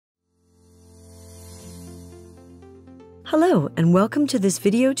Hello and welcome to this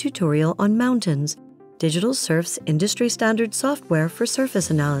video tutorial on Mountains, Digital Surf's industry standard software for surface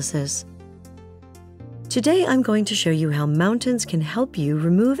analysis. Today I'm going to show you how Mountains can help you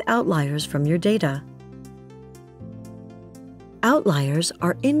remove outliers from your data. Outliers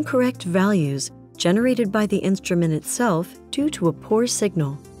are incorrect values generated by the instrument itself due to a poor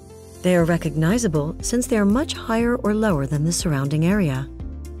signal. They are recognizable since they are much higher or lower than the surrounding area.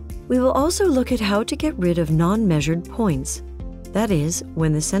 We will also look at how to get rid of non-measured points, that is,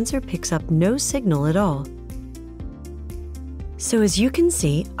 when the sensor picks up no signal at all. So as you can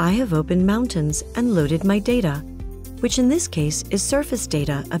see, I have opened Mountains and loaded my data, which in this case is surface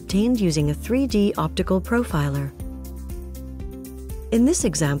data obtained using a 3D optical profiler. In this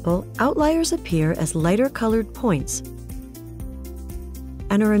example, outliers appear as lighter colored points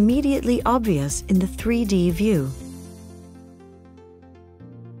and are immediately obvious in the 3D view.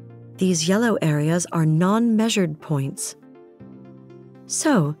 These yellow areas are non-measured points.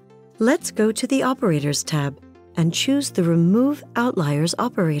 So, let's go to the Operators tab and choose the Remove Outliers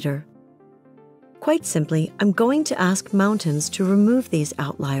operator. Quite simply, I'm going to ask Mountains to remove these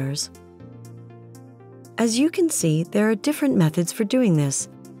outliers. As you can see, there are different methods for doing this,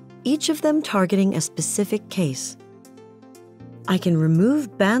 each of them targeting a specific case. I can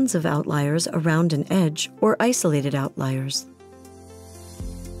remove bands of outliers around an edge or isolated outliers.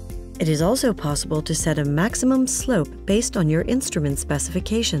 It is also possible to set a maximum slope based on your instrument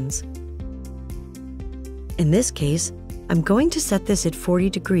specifications. In this case, I'm going to set this at 40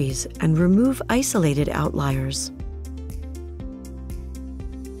 degrees and remove isolated outliers.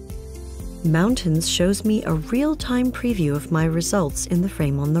 Mountains shows me a real-time preview of my results in the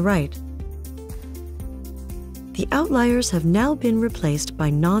frame on the right. The outliers have now been replaced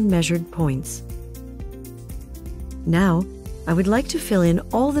by non-measured points. Now, I would like to fill in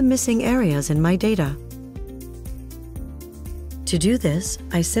all the missing areas in my data. To do this,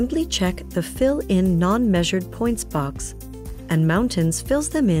 I simply check the Fill in Non-Measured Points box, and Mountains fills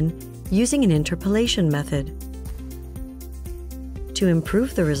them in using an interpolation method. To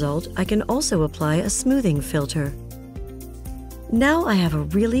improve the result, I can also apply a smoothing filter. Now I have a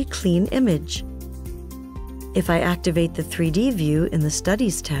really clean image. If I activate the 3D view in the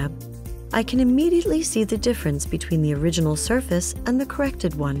Studies tab, I can immediately see the difference between the original surface and the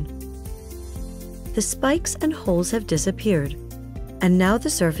corrected one. The spikes and holes have disappeared, and now the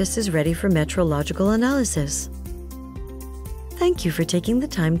surface is ready for metrological analysis. Thank you for taking the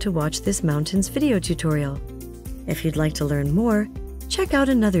time to watch this Mountains video tutorial. If you'd like to learn more, check out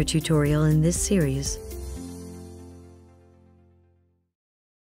another tutorial in this series.